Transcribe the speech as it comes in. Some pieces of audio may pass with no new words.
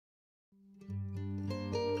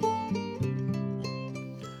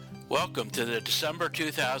Welcome to the December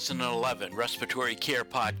 2011 Respiratory Care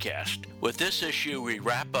Podcast. With this issue, we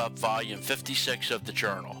wrap up Volume 56 of the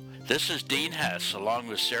journal. This is Dean Hess along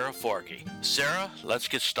with Sarah Forgey. Sarah, let's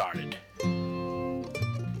get started.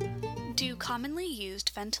 Do commonly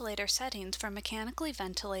used ventilator settings for mechanically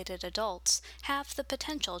ventilated adults have the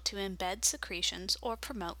potential to embed secretions or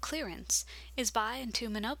promote clearance? Is by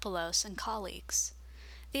Antoummenopoulos and colleagues.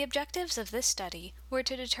 The objectives of this study were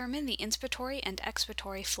to determine the inspiratory and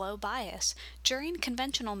expiratory flow bias during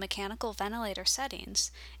conventional mechanical ventilator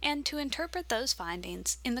settings and to interpret those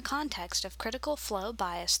findings in the context of critical flow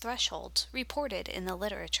bias thresholds reported in the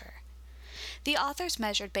literature. The authors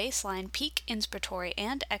measured baseline peak inspiratory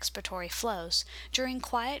and expiratory flows during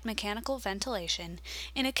quiet mechanical ventilation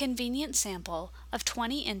in a convenient sample of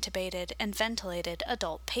 20 intubated and ventilated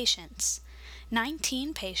adult patients.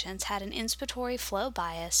 19 patients had an inspiratory flow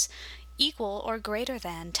bias equal or greater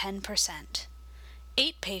than 10%.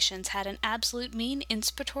 8 patients had an absolute mean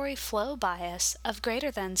inspiratory flow bias of greater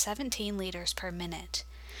than 17 liters per minute.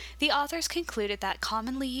 The authors concluded that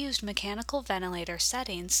commonly used mechanical ventilator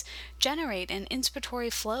settings generate an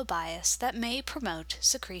inspiratory flow bias that may promote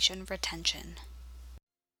secretion retention.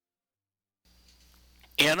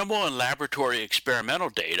 Animal and laboratory experimental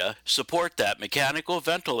data support that mechanical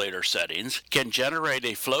ventilator settings can generate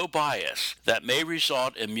a flow bias that may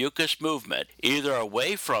result in mucus movement either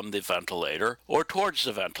away from the ventilator or towards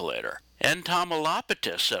the ventilator.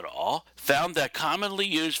 Entomolopatis et al. Found that commonly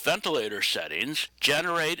used ventilator settings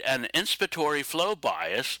generate an inspiratory flow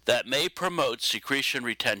bias that may promote secretion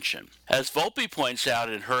retention. As Volpe points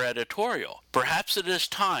out in her editorial, perhaps it is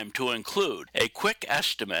time to include a quick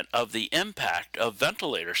estimate of the impact of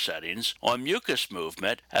ventilator settings on mucus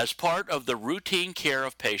movement as part of the routine care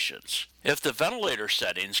of patients. If the ventilator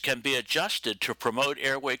settings can be adjusted to promote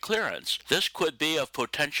airway clearance, this could be of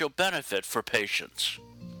potential benefit for patients.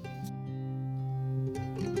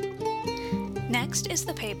 Next is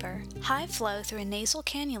the paper, High Flow Through a Nasal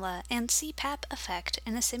Cannula and CPAP Effect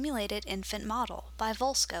in a Simulated Infant Model by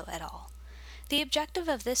Volsko et al. The objective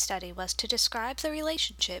of this study was to describe the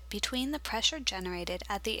relationship between the pressure generated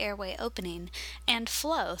at the airway opening and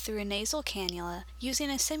flow through a nasal cannula using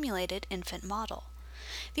a simulated infant model.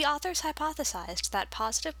 The authors hypothesized that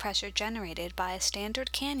positive pressure generated by a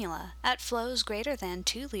standard cannula at flows greater than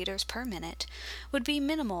 2 liters per minute would be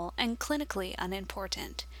minimal and clinically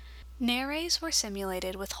unimportant. Nares were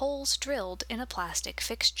simulated with holes drilled in a plastic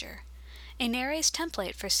fixture. A Nares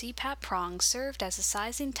template for CPAP prongs served as a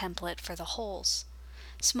sizing template for the holes.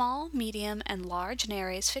 Small, medium, and large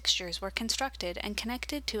Nares fixtures were constructed and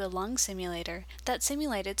connected to a lung simulator that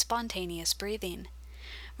simulated spontaneous breathing.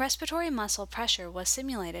 Respiratory muscle pressure was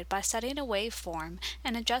simulated by setting a waveform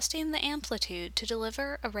and adjusting the amplitude to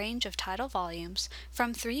deliver a range of tidal volumes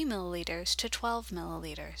from 3 milliliters to 12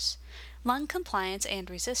 milliliters. Lung compliance and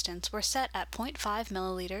resistance were set at 0.5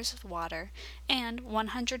 milliliters of water and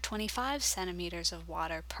 125 centimeters of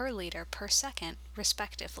water per liter per second,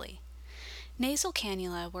 respectively. Nasal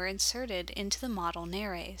cannula were inserted into the model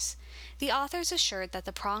Nares. The authors assured that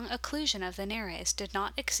the prong occlusion of the Nares did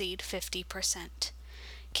not exceed 50%.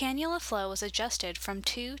 Cannula flow was adjusted from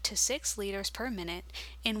 2 to 6 liters per minute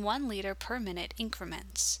in 1 liter per minute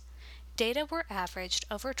increments. Data were averaged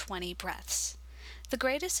over 20 breaths. The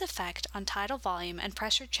greatest effect on tidal volume and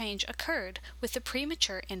pressure change occurred with the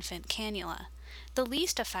premature infant cannula. The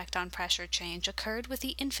least effect on pressure change occurred with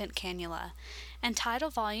the infant cannula, and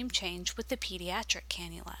tidal volume change with the pediatric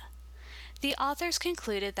cannula. The authors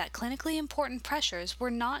concluded that clinically important pressures were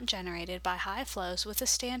not generated by high flows with a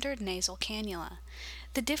standard nasal cannula.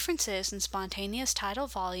 The differences in spontaneous tidal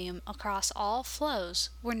volume across all flows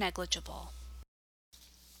were negligible.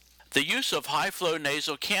 The use of high-flow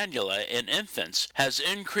nasal cannula in infants has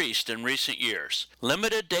increased in recent years.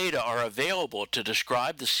 Limited data are available to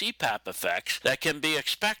describe the CPAP effects that can be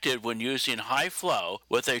expected when using high flow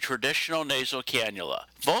with a traditional nasal cannula.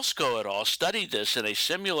 Volsko et al. Studied this in a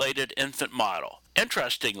simulated infant model.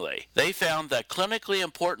 Interestingly, they found that clinically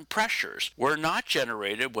important pressures were not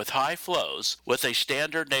generated with high flows with a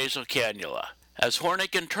standard nasal cannula. As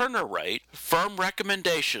Hornick and Turner write, firm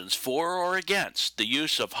recommendations for or against the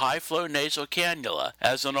use of high-flow nasal cannula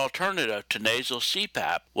as an alternative to nasal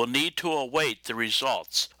CPAP will need to await the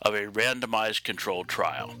results of a randomized controlled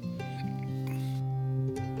trial.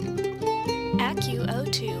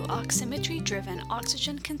 AccuO2 oximetry-driven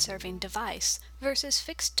oxygen-conserving device versus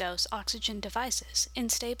fixed-dose oxygen devices in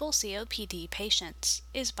stable COPD patients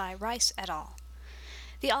is by Rice et al.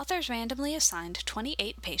 The authors randomly assigned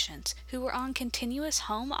 28 patients who were on continuous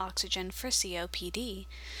home oxygen for COPD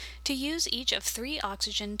to use each of 3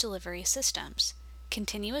 oxygen delivery systems: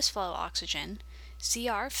 continuous flow oxygen,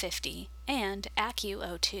 CR50, and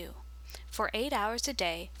AccuO2 for 8 hours a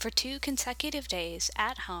day for 2 consecutive days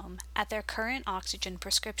at home at their current oxygen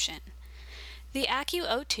prescription. The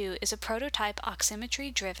AccuO2 is a prototype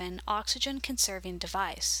oximetry-driven oxygen-conserving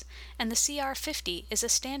device, and the CR50 is a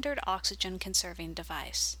standard oxygen-conserving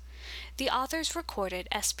device. The authors recorded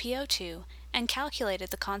SpO2 and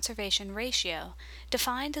calculated the conservation ratio,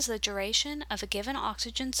 defined as the duration of a given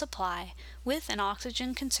oxygen supply with an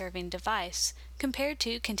oxygen-conserving device compared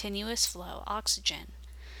to continuous flow oxygen.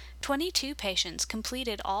 22 patients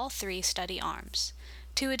completed all 3 study arms.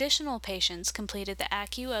 2 additional patients completed the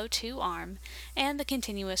AccuO2 arm and the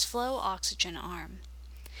continuous flow oxygen arm.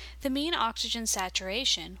 The mean oxygen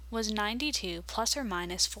saturation was 92 plus or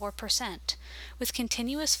minus 4% with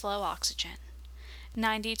continuous flow oxygen,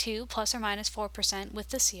 92 plus or minus 4% with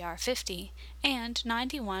the CR50, and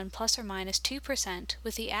 91 plus or minus 2%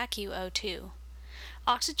 with the AccuO2.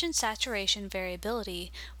 Oxygen saturation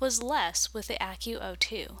variability was less with the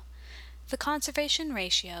AccuO2. The conservation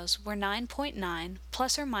ratios were 9.9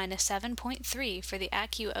 plus or minus 7.3 for the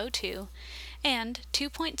AccuO2 and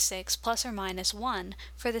 2.6 plus or minus 1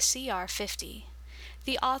 for the CR50.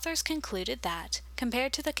 The authors concluded that,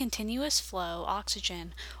 compared to the continuous flow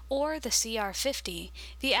oxygen or the CR50,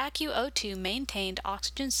 the AccuO2 maintained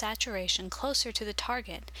oxygen saturation closer to the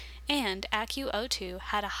target, and AccuO2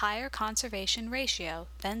 had a higher conservation ratio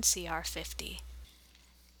than CR50.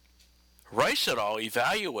 Rice et al.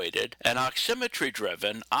 Evaluated an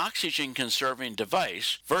oximetry-driven oxygen-conserving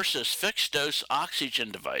device versus fixed-dose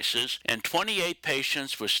oxygen devices in 28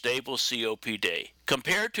 patients with stable COPD.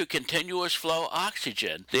 Compared to continuous flow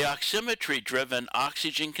oxygen, the oximetry-driven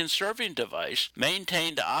oxygen-conserving device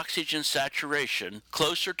maintained oxygen saturation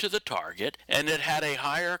closer to the target, and it had a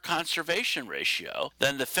higher conservation ratio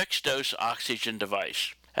than the fixed-dose oxygen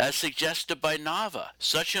device. As suggested by NAVA,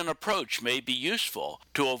 such an approach may be useful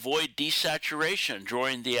to avoid desaturation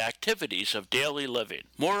during the activities of daily living.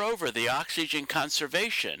 Moreover, the oxygen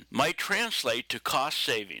conservation might translate to cost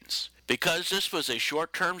savings. Because this was a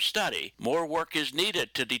short-term study, more work is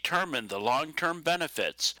needed to determine the long-term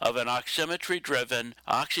benefits of an oximetry-driven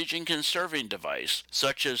oxygen-conserving device,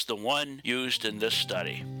 such as the one used in this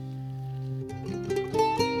study.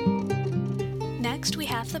 Next, we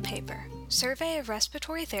have the paper, Survey of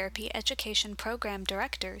Respiratory Therapy Education Program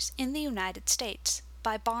Directors in the United States,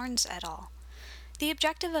 by Barnes et al. The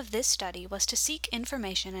objective of this study was to seek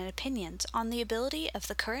information and opinions on the ability of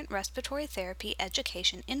the current respiratory therapy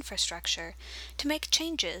education infrastructure to make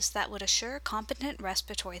changes that would assure competent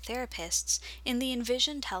respiratory therapists in the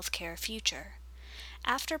envisioned healthcare future.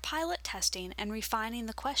 After pilot testing and refining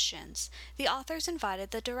the questions, the authors invited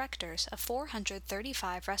the directors of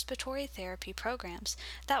 435 respiratory therapy programs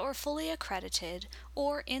that were fully accredited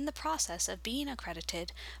or in the process of being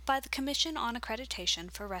accredited by the Commission on Accreditation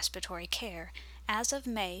for Respiratory Care as of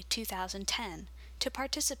May 2010 to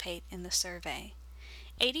participate in the survey.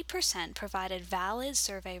 80% provided valid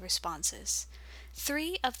survey responses.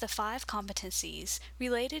 3 of the 5 competencies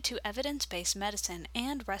related to evidence-based medicine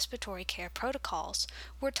and respiratory care protocols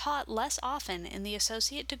were taught less often in the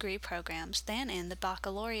associate degree programs than in the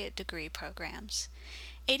baccalaureate degree programs.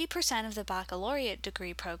 80% of the baccalaureate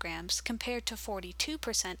degree programs, compared to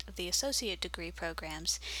 42% of the associate degree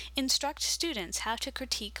programs, instruct students how to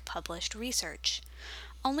critique published research.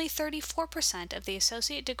 Only 34% of the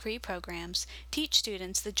associate degree programs teach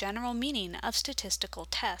students the general meaning of statistical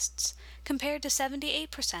tests, compared to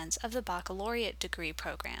 78% of the baccalaureate degree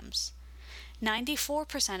programs.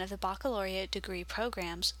 94% of the baccalaureate degree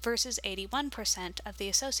programs versus 81% of the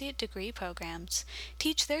associate degree programs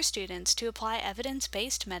teach their students to apply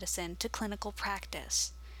evidence-based medicine to clinical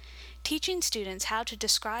practice. Teaching students how to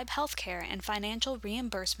describe healthcare and financial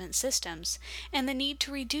reimbursement systems and the need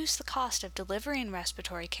to reduce the cost of delivering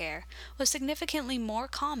respiratory care was significantly more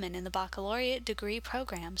common in the baccalaureate degree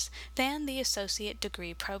programs than the associate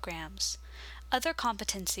degree programs. Other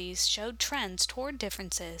competencies showed trends toward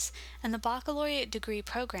differences, and the baccalaureate degree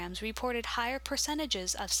programs reported higher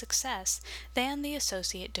percentages of success than the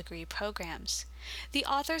associate degree programs. The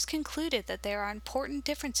authors concluded that there are important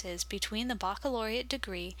differences between the baccalaureate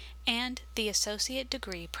degree and the associate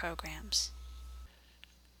degree programs.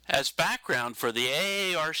 As background for the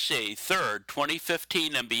AARC 3rd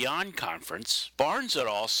 2015 and Beyond Conference, Barnes et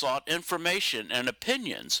al. Sought information and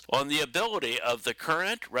opinions on the ability of the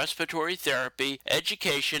current respiratory therapy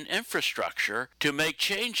education infrastructure to make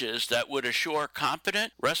changes that would assure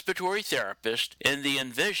competent respiratory therapists in the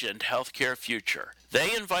envisioned healthcare future.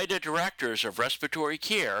 They invited directors of respiratory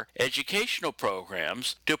care educational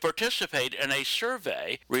programs to participate in a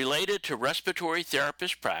survey related to respiratory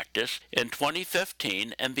therapist practice in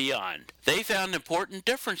 2015 and beyond. They found important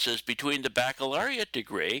differences between the baccalaureate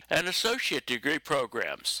degree and associate degree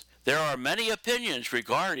programs. There are many opinions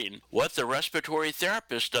regarding what the respiratory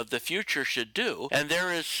therapist of the future should do, and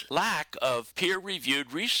there is lack of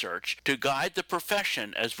peer-reviewed research to guide the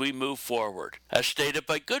profession as we move forward. As stated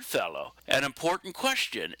by Goodfellow, an important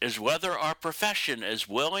question is whether our profession is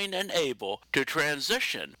willing and able to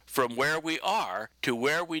transition from where we are to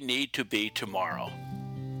where we need to be tomorrow.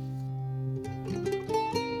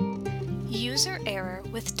 User error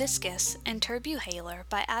with discus and Turbuhaler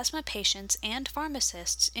by asthma patients and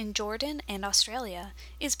pharmacists in Jordan and Australia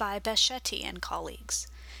is by Beschetti and colleagues.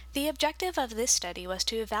 The objective of this study was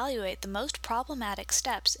to evaluate the most problematic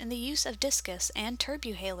steps in the use of discus and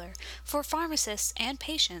Turbuhaler for pharmacists and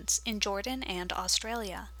patients in Jordan and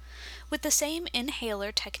Australia. With the same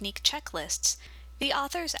inhaler technique checklists, the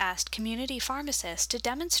authors asked community pharmacists to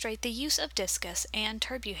demonstrate the use of discus and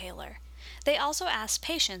Turbuhaler. They also asked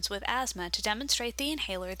patients with asthma to demonstrate the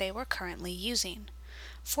inhaler they were currently using.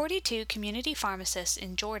 42 community pharmacists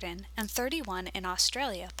in Jordan and 31 in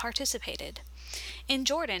Australia participated. In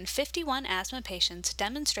Jordan, 51 asthma patients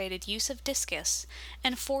demonstrated use of discus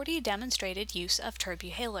and 40 demonstrated use of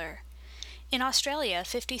Turbuhaler. In Australia,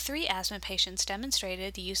 53 asthma patients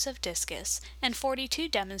demonstrated the use of discus and 42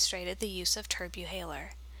 demonstrated the use of Turbuhaler.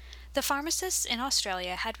 The pharmacists in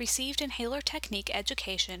Australia had received inhaler technique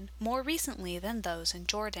education more recently than those in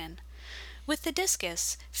Jordan. With the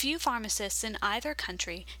discus, few pharmacists in either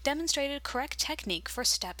country demonstrated correct technique for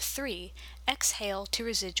Step 3, exhale to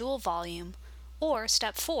residual volume, or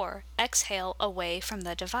Step 4, exhale away from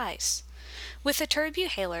the device. With the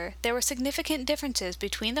Turbuhaler, there were significant differences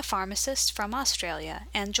between the pharmacists from Australia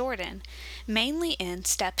and Jordan, mainly in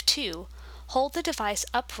Step 2, hold the device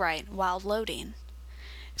upright while loading.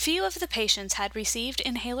 Few of the patients had received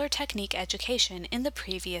inhaler technique education in the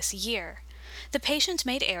previous year. The patients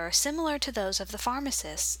made errors similar to those of the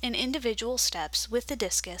pharmacists in individual steps with the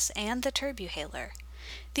discus and the Turbuhaler.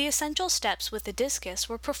 The essential steps with the discus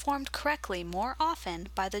were performed correctly more often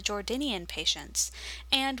by the Jordanian patients,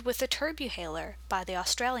 and with the Turbuhaler by the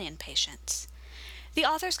Australian patients. The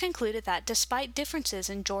authors concluded that despite differences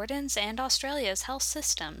in Jordan's and Australia's health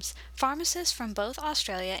systems, pharmacists from both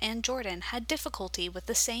Australia and Jordan had difficulty with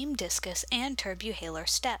the same discus and Turbuhaler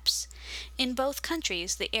steps. In both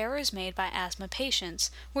countries, the errors made by asthma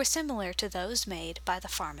patients were similar to those made by the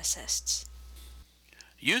pharmacists.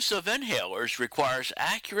 Use of inhalers requires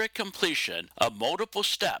accurate completion of multiple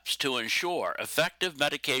steps to ensure effective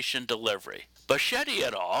medication delivery. Beschetti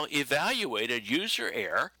et al. Evaluated user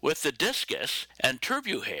error with the discus and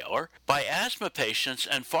Turbuhaler by asthma patients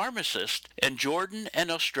and pharmacists in Jordan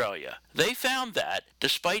and Australia. They found that,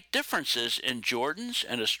 despite differences in Jordan's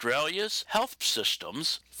and Australia's health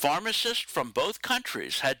systems, pharmacists from both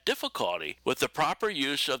countries had difficulty with the proper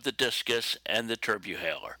use of the discus and the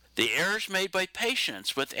Turbuhaler. The errors made by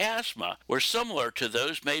patients with asthma were similar to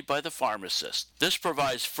those made by the pharmacist. This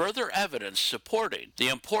provides further evidence supporting the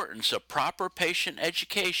importance of proper patient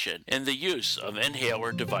education in the use of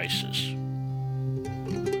inhaler devices.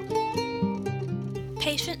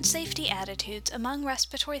 Patient Safety Attitudes Among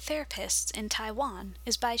Respiratory Therapists in Taiwan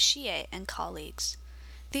is by Xie and colleagues.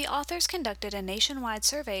 The authors conducted a nationwide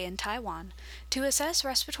survey in Taiwan to assess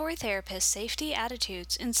respiratory therapists' safety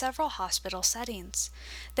attitudes in several hospital settings.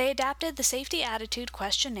 They adapted the Safety Attitude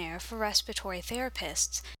Questionnaire for respiratory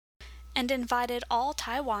therapists and invited all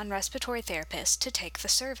Taiwan respiratory therapists to take the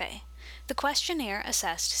survey. The questionnaire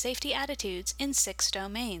assessed safety attitudes in 6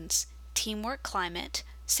 domains: teamwork climate,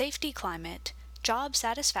 safety climate, job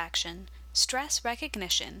satisfaction, stress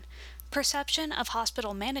recognition, perception of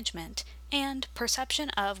hospital management, and perception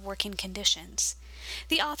of working conditions.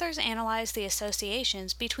 The authors analyzed the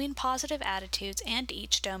associations between positive attitudes and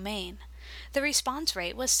each domain. The response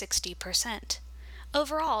rate was 60%.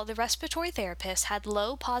 Overall, the respiratory therapists had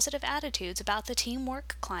low positive attitudes about the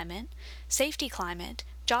teamwork climate, safety climate,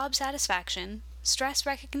 job satisfaction, stress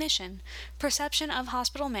recognition, perception of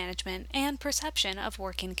hospital management, and perception of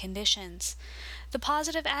working conditions. The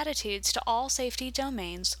positive attitudes to all safety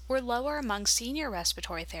domains were lower among senior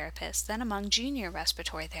respiratory therapists than among junior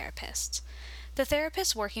respiratory therapists. The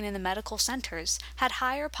therapists working in the medical centers had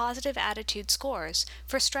higher positive attitude scores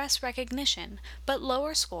for stress recognition, but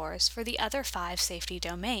lower scores for the other 5 safety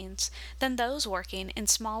domains than those working in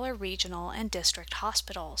smaller regional and district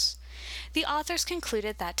hospitals. The authors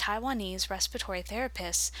concluded that Taiwanese respiratory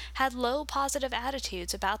therapists had low positive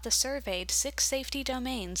attitudes about the surveyed 6 safety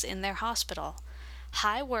domains in their hospital.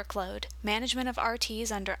 High workload, management of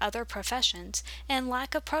RTs under other professions, and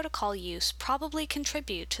lack of protocol use probably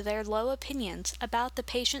contribute to their low opinions about the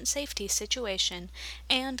patient safety situation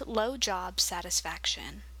and low job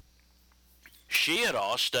satisfaction. Shi et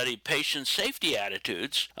al. Studied patient safety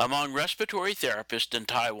attitudes among respiratory therapists in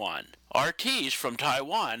Taiwan. RTs from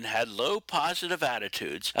Taiwan had low positive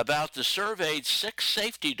attitudes about the surveyed 6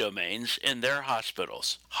 safety domains in their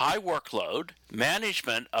hospitals: high workload,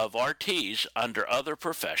 management of RTs under other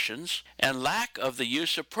professions, and lack of the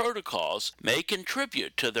use of protocols may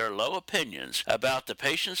contribute to their low opinions about the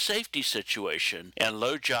patient safety situation and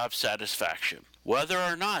low job satisfaction. Whether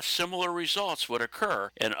or not similar results would occur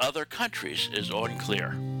in other countries is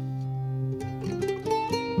unclear.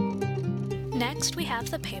 Next, we have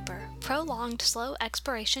the paper, Prolonged Slow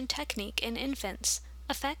Expiration Technique in Infants,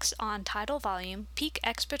 Effects on Tidal Volume, Peak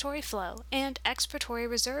Expiratory Flow, and Expiratory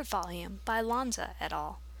Reserve Volume by Lanza et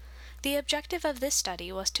al. The objective of this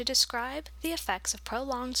study was to describe the effects of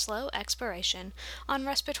prolonged slow expiration on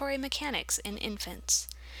respiratory mechanics in infants.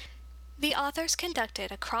 The authors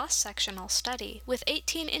conducted a cross-sectional study with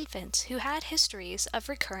 18 infants who had histories of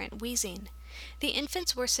recurrent wheezing. The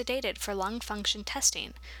infants were sedated for lung function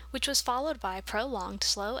testing, which was followed by prolonged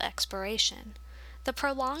slow expiration. The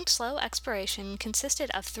prolonged slow expiration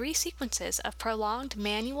consisted of 3 sequences of prolonged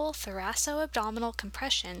manual thoraco-abdominal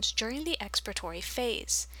compressions during the expiratory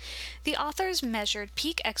phase. The authors measured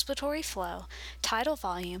peak expiratory flow, tidal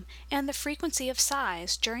volume, and the frequency of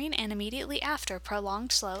sighs during and immediately after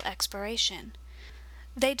prolonged slow expiration.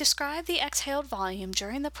 They described the exhaled volume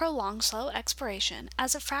during the prolonged slow expiration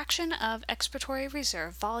as a fraction of expiratory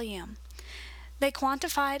reserve volume. They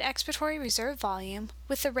quantified expiratory reserve volume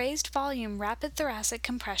with the raised volume rapid thoracic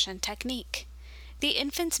compression technique. The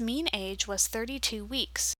infant's mean age was 32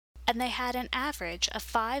 weeks, and they had an average of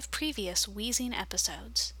 5 previous wheezing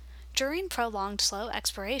episodes. During prolonged slow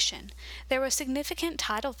expiration, there was significant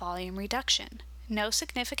tidal volume reduction, no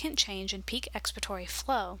significant change in peak expiratory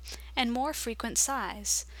flow, and more frequent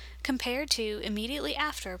sighs, compared to immediately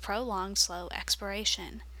after prolonged slow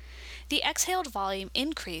expiration. The exhaled volume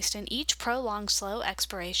increased in each prolonged slow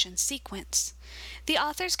expiration sequence. The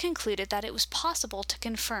authors concluded that it was possible to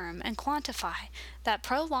confirm and quantify that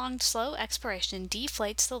prolonged slow expiration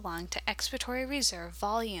deflates the lung to expiratory reserve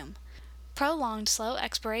volume. Prolonged slow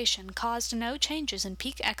expiration caused no changes in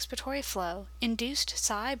peak expiratory flow, induced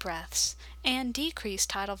sigh breaths, and decreased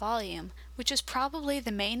tidal volume, which is probably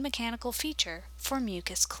the main mechanical feature for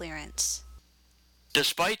mucus clearance.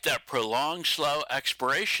 Despite that prolonged slow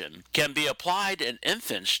expiration can be applied in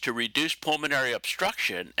infants to reduce pulmonary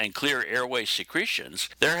obstruction and clear airway secretions,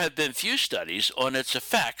 there have been few studies on its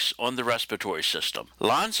effects on the respiratory system.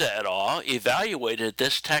 Lanza et al. Evaluated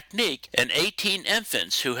this technique in 18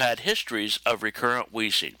 infants who had histories of recurrent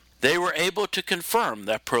wheezing. They were able to confirm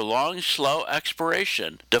that prolonged slow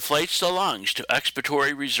expiration deflates the lungs to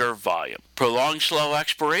expiratory reserve volume. Prolonged slow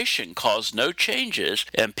expiration caused no changes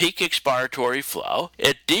in peak expiratory flow,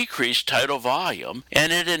 it decreased tidal volume,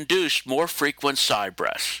 and it induced more frequent sigh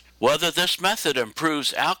breaths. Whether this method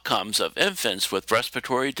improves outcomes of infants with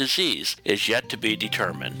respiratory disease is yet to be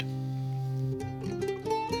determined.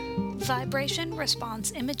 Vibration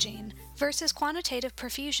response imaging versus quantitative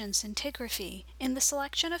perfusion scintigraphy in the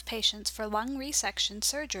selection of patients for lung resection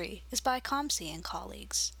surgery is by Comsey and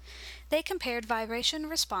colleagues. They compared vibration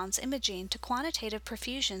response imaging to quantitative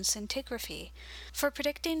perfusion scintigraphy for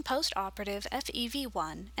predicting postoperative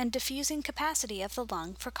FEV1 and diffusing capacity of the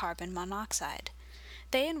lung for carbon monoxide.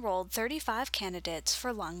 They enrolled 35 candidates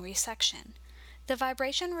for lung resection. The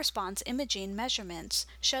vibration response imaging measurements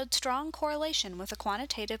showed strong correlation with the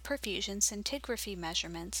quantitative perfusion scintigraphy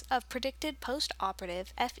measurements of predicted postoperative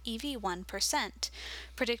FEV1%,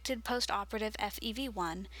 predicted postoperative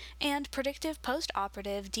FEV1, and predictive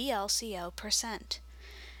postoperative DLCO%.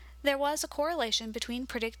 There was a correlation between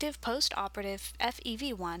predictive postoperative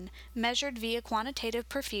FEV1 measured via quantitative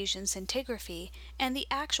perfusion scintigraphy and the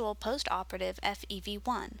actual postoperative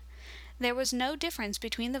FEV1. There was no difference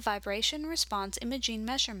between the vibration response imaging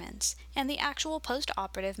measurements and the actual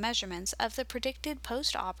postoperative measurements of the predicted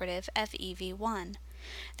postoperative FEV1.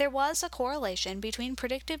 There was a correlation between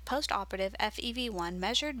predicted postoperative FEV1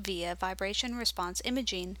 measured via vibration response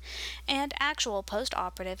imaging and actual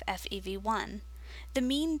postoperative FEV1. The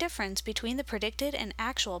mean difference between the predicted and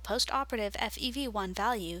actual postoperative FEV1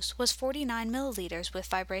 values was 49 milliliters with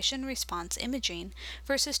vibration response imaging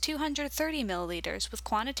versus 230 milliliters with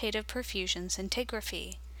quantitative perfusion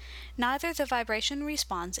scintigraphy. Neither the vibration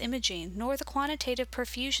response imaging nor the quantitative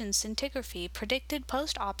perfusion scintigraphy predicted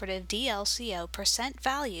postoperative DLCO%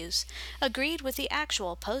 values agreed with the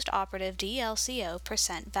actual postoperative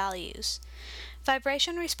DLCO% values.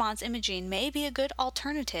 Vibration response imaging may be a good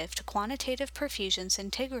alternative to quantitative perfusion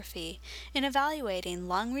scintigraphy in evaluating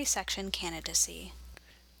lung resection candidacy.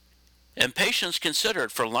 In patients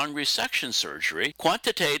considered for lung resection surgery,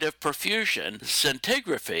 quantitative perfusion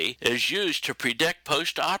scintigraphy is used to predict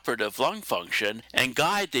postoperative lung function and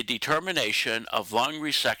guide the determination of lung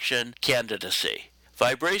resection candidacy.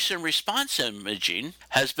 Vibration response imaging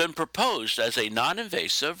has been proposed as a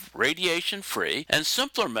non-invasive, radiation-free, and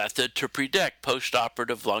simpler method to predict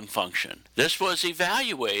postoperative lung function. This was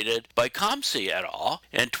evaluated by Comsey et al.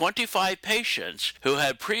 In 25 patients who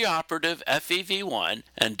had preoperative FEV1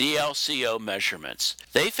 and DLCO measurements.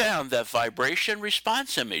 They found that vibration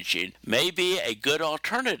response imaging may be a good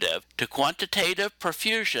alternative to quantitative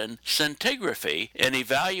perfusion scintigraphy in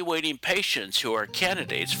evaluating patients who are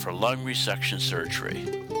candidates for lung resection surgery.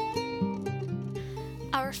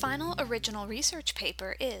 Our final original research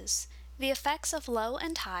paper is The Effects of Low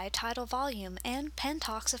and High Tidal Volume and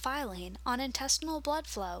Pentoxifylline on Intestinal Blood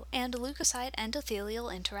Flow and Leukocyte Endothelial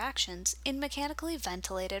Interactions in Mechanically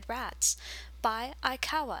Ventilated Rats by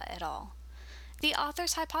Aikawa et al. The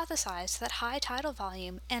authors hypothesized that high tidal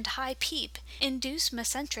volume and high PEEP induce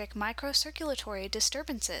mesenteric microcirculatory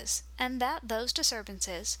disturbances, and that those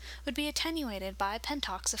disturbances would be attenuated by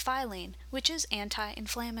pentoxifylline, which is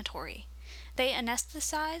anti-inflammatory. They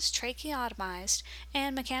anesthetized, tracheotomized,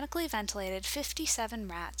 and mechanically ventilated 57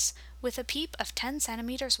 rats with a PEEP of 10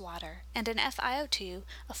 centimeters water and an FiO2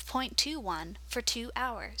 of 0.21 for 2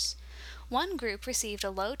 hours. One group received a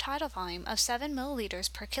low tidal volume of 7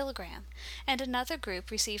 milliliters per kilogram, and another group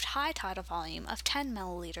received high tidal volume of 10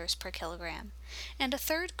 milliliters per kilogram, and a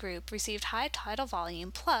third group received high tidal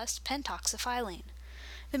volume plus pentoxifylline.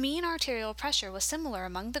 The mean arterial pressure was similar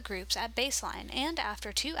among the groups at baseline and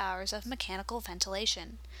after 2 hours of mechanical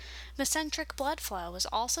ventilation. Mesenteric blood flow was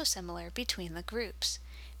also similar between the groups.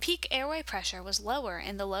 Peak airway pressure was lower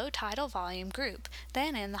in the low tidal volume group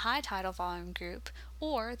than in the high tidal volume group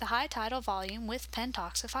or the high tidal volume with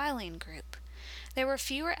pentoxifylline group. There were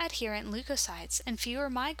fewer adherent leukocytes and fewer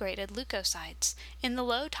migrated leukocytes in the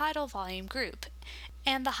low tidal volume group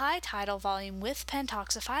and the high tidal volume with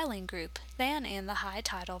pentoxifylline group than in the high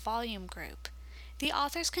tidal volume group. The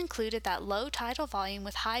authors concluded that low tidal volume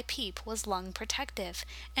with high PEEP was lung protective,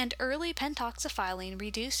 and early pentoxifylline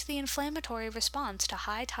reduced the inflammatory response to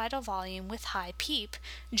high tidal volume with high PEEP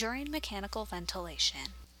during mechanical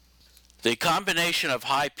ventilation. The combination of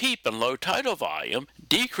high PEEP and low tidal volume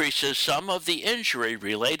decreases some of the injury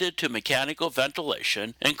related to mechanical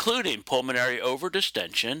ventilation, including pulmonary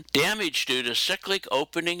overdistension, damage due to cyclic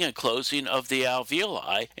opening and closing of the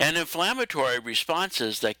alveoli, and inflammatory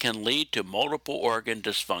responses that can lead to multiple organ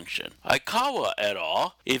dysfunction. Aikawa et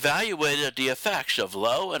al. Evaluated the effects of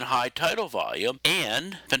low and high tidal volume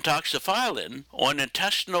and pentoxifylline on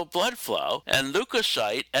intestinal blood flow and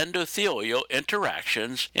leukocyte endothelial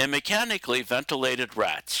interactions in mechanically ventilated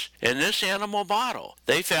rats. In this animal model,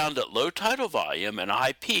 they found that low tidal volume and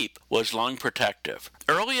high PEEP was lung protective.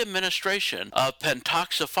 Early administration of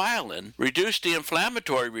pentoxifylline reduced the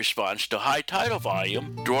inflammatory response to high tidal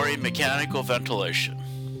volume during mechanical ventilation.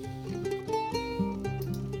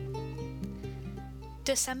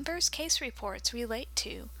 December's case reports relate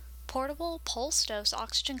to portable pulse dose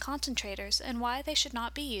oxygen concentrators and why they should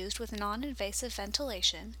not be used with non-invasive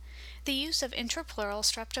ventilation, the use of intrapleural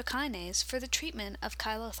streptokinase for the treatment of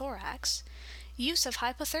chylothorax, use of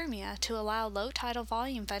hypothermia to allow low tidal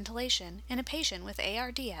volume ventilation in a patient with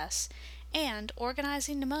ARDS, and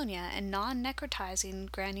organizing pneumonia and non-necrotizing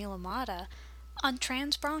granulomata on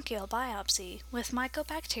transbronchial biopsy with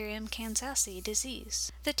Mycobacterium kansasi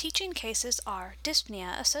disease. The teaching cases are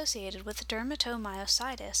dyspnea associated with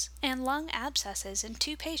dermatomyositis and lung abscesses in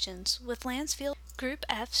 2 patients with Lancefield group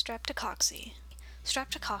F streptococci,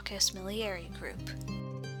 Streptococcus miliary group.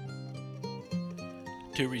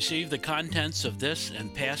 To receive the contents of this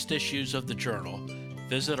and past issues of the journal,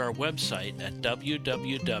 visit our website at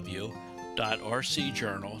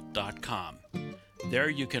www.rcjournal.com.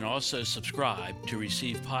 There you can also subscribe to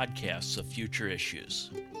receive podcasts of future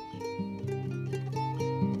issues.